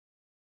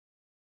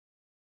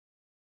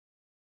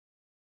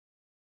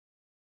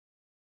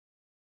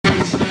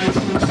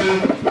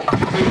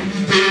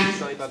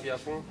les papiers à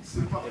fond.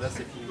 Et là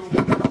c'est fini.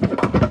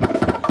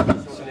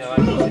 Mission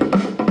générale.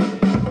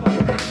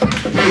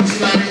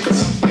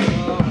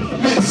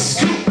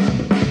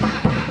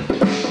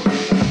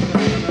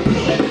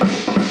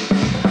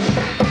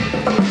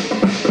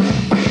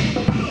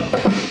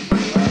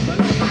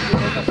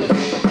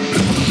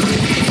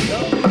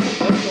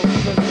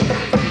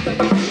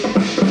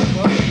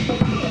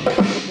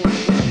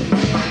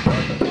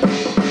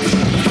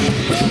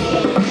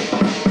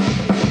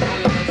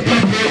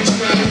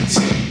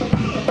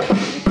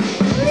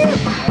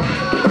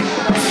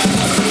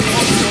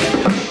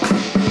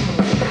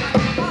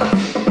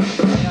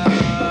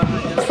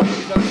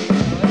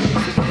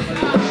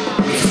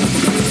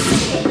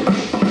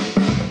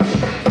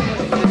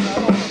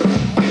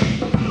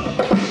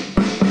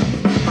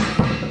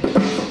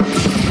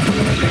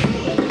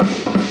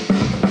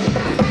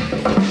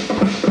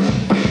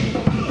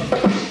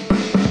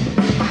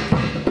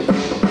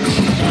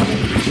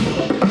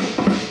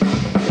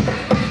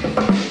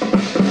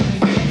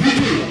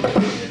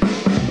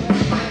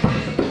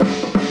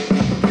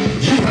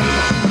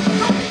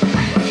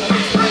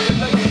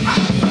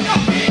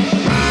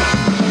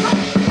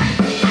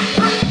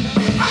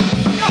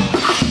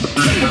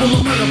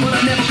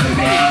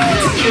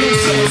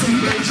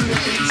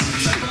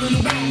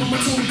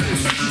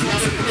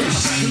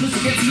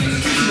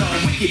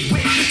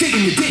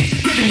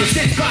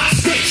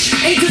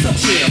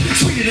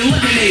 Sweeter than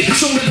lemonade,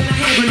 stronger than a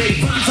hand grenade.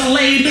 Rhymes are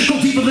laid, go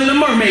deeper than a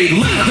mermaid,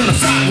 louder than a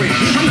siren.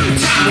 I'm not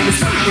tiring,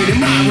 inspiring,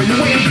 admiring the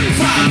way I'm getting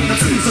flying. The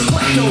trees are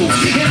kleptos,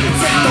 and I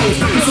accept those.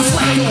 Purpose will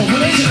slack on, but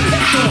they should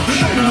have on.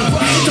 Don't know what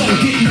rush, don't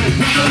get no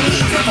rocker.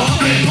 Step up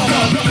and pop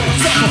up, no one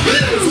suffer.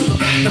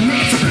 The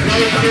man to the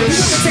you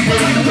can take a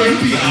right away,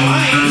 be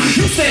alright.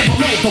 You stand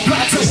below for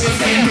plateau and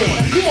stand on.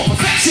 You want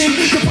perfection,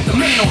 you put the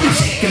man on.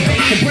 Shake and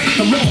bake and break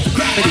the laws of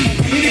gravity.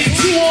 And if you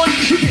chew on,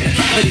 you get a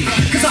cavity.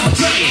 Cause I'm a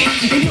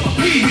giant, and you're a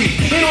baby.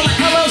 And all that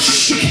hello,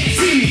 shh, you can't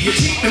see me. You're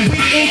cheap and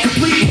weak,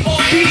 incomplete, and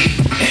offbeat.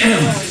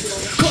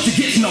 Cause it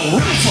gets no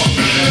rougher.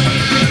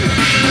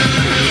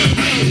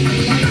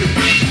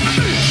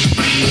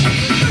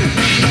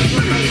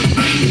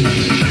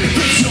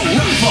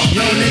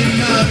 Yo, nigga,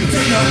 now we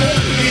take our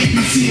own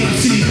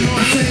ABCMC, you know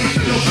what I'm saying?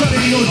 Yo, cut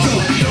ain't no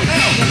joke. Yo,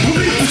 Al, who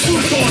made the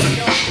shoes on?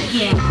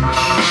 Yeah.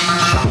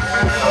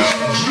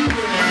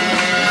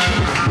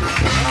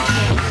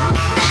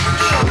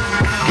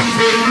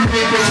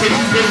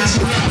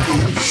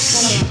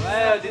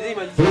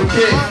 Ok.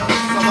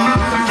 3,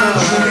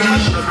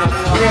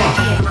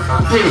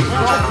 2,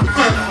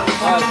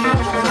 1.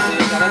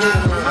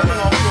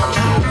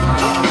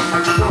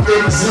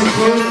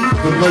 Ex-aequo.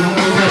 Donc on va vous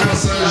demander un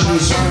passage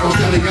sur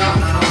l'inventaire les gars.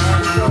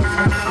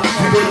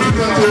 Vous pouvez tout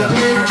un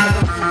topo.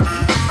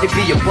 Et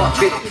puis y'a pas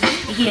fait.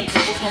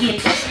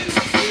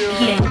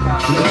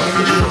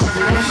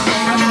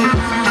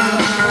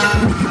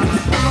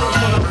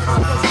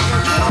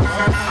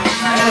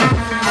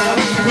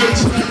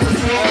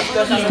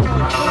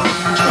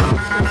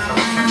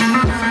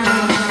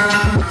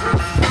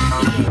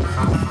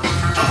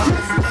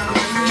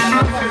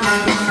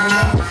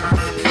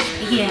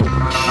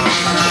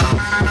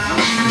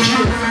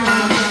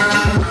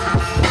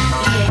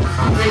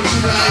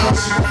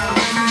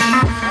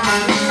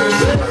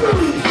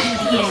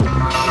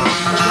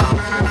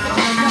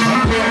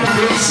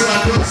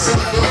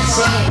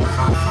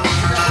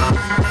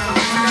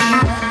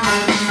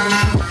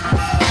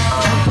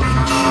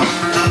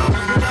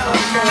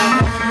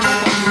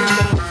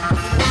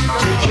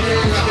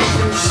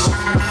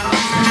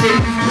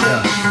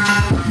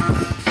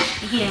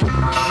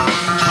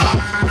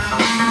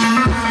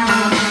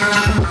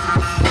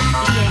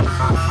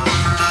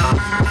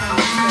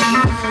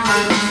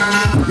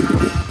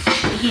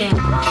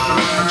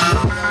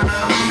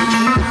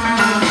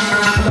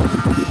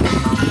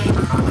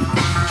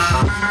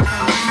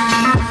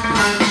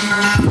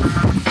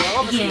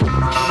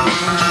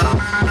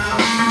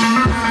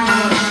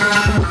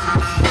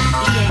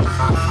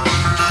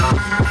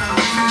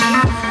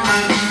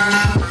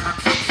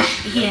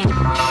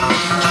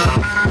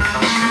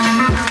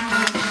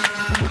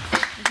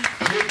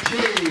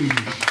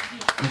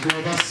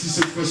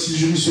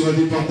 Sera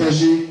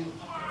départagé.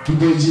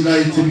 B-Boy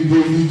Delight et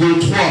B-Boy Ludo.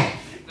 3,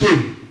 2,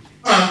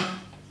 1.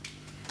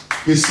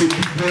 Et c'est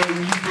B-Boy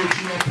Ludo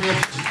qui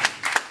l'emporte.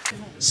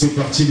 C'est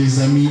parti les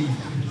amis.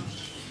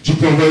 Tu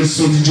peux envoyer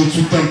son DJ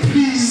tout un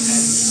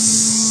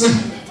please.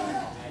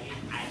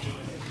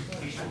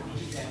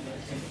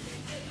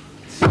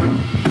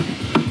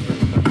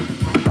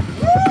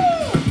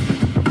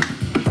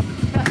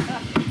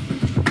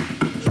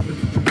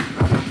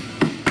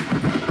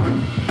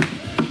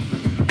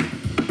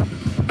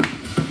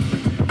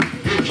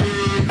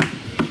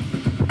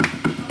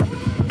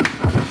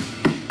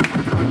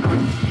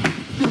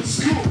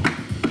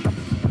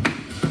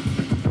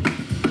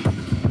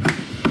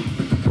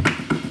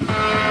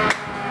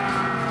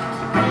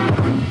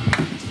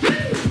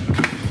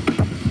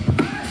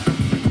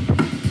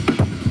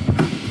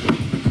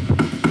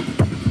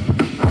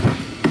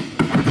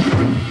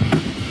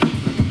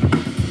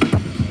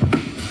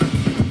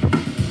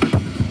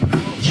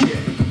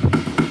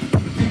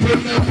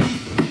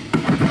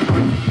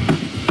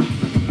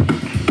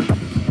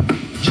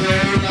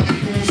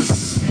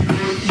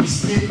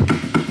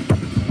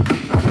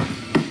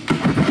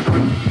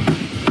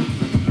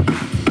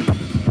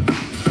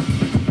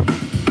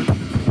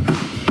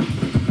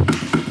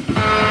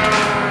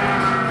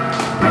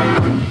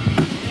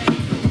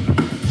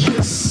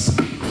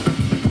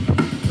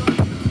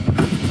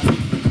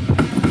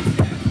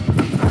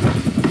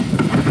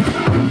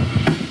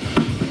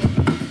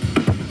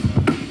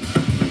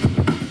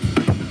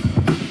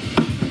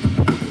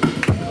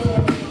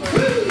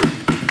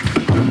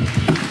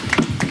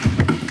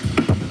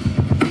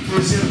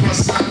 Deuxième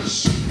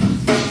passage.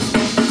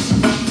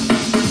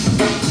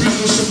 Plus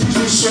de son, plus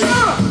de son.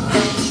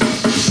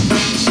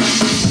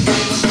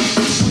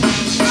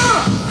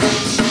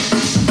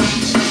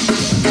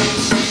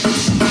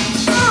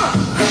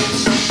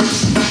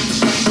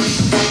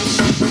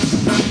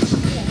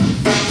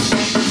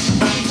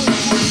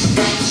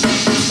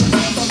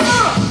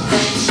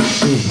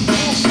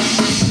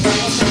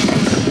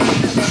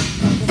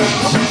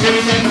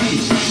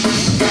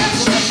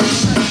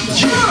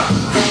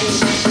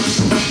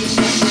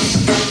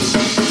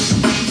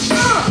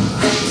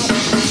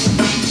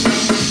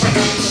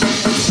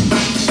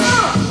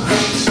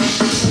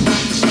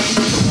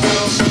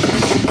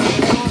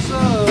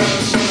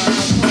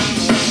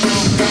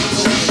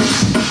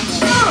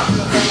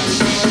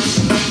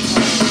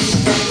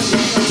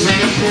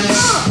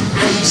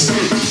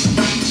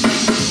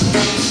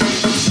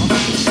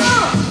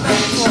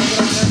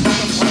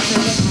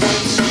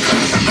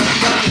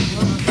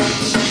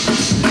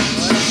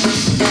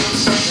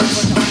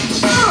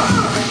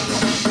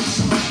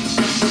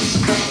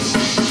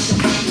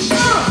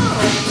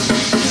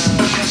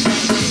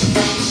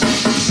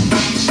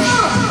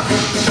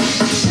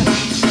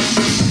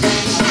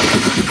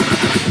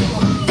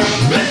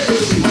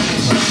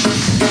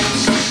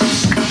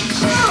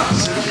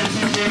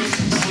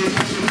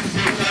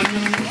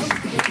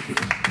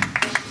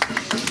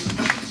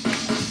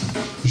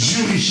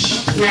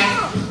 Jury, 3,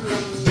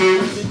 2,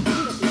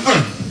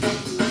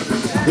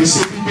 1. Et c'est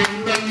une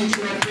bonne dame qui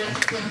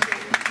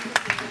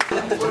J'ai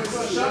l'impression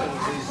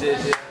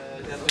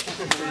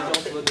que les gens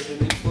te voient de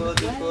 2000 fois,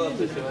 2 fois,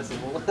 après je fais ouais, c'est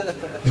bon.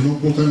 Et donc,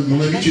 mon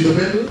ami, tu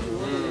t'appelles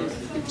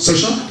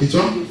Sacha, et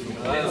toi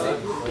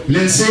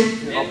L'NC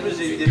En plus,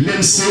 j'ai eu des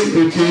L'NC,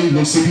 ok,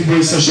 donc c'est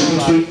B-Boy Sacha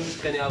contre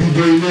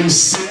B-Boy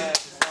l'NC.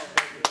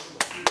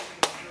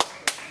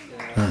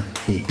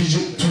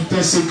 Tout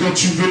à c'est quand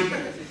tu veux.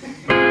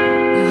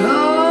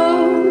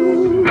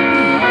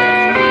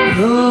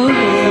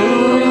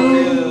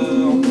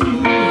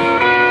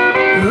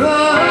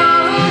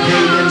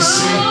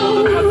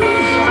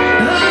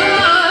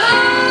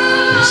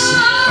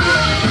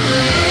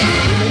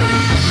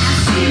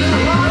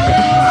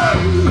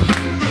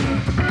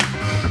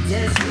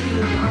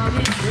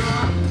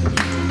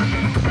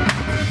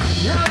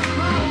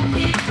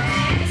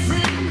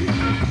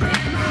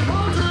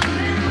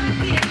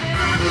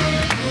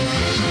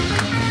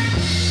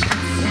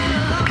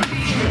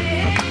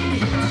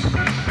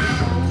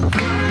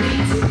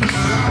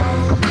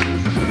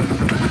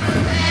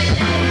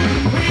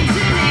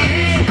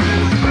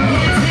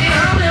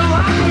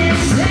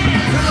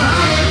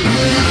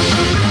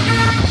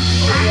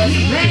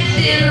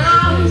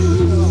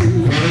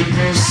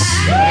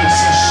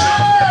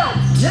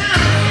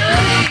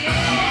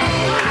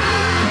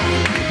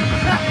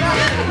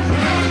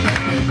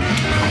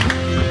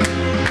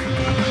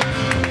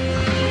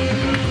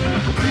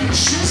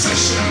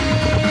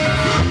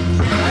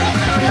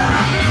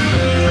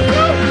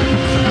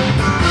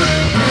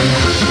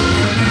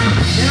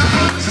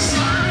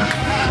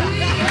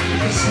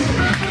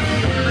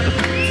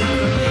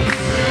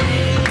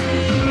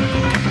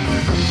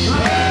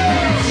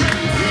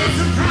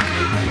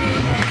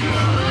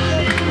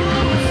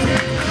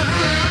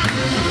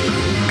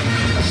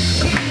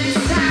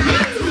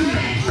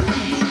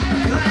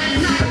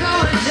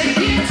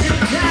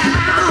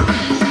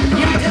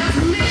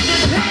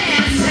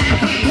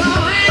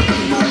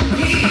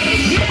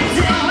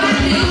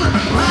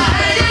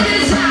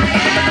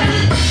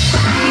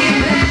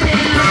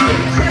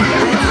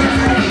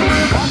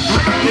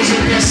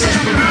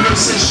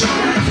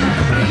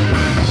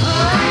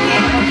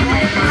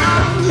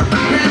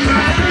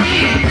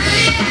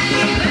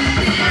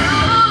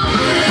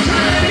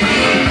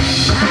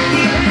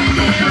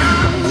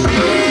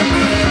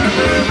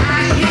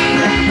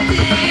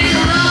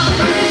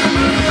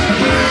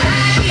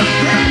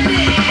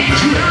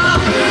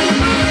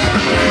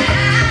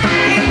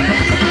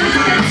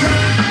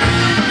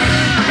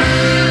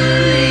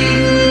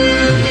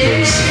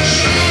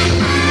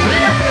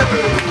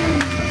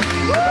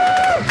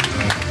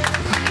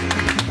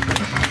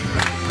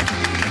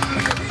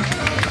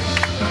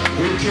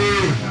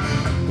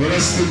 Voilà,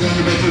 c'était le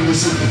dernier battle de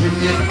cette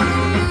première.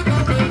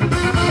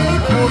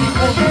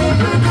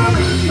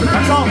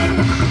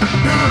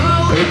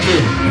 Ok,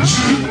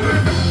 Julie.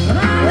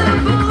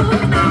 Bravo,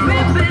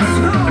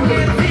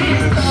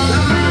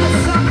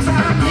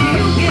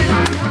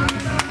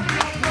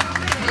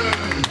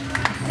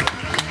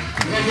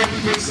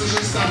 Big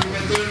Sagesse,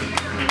 battle.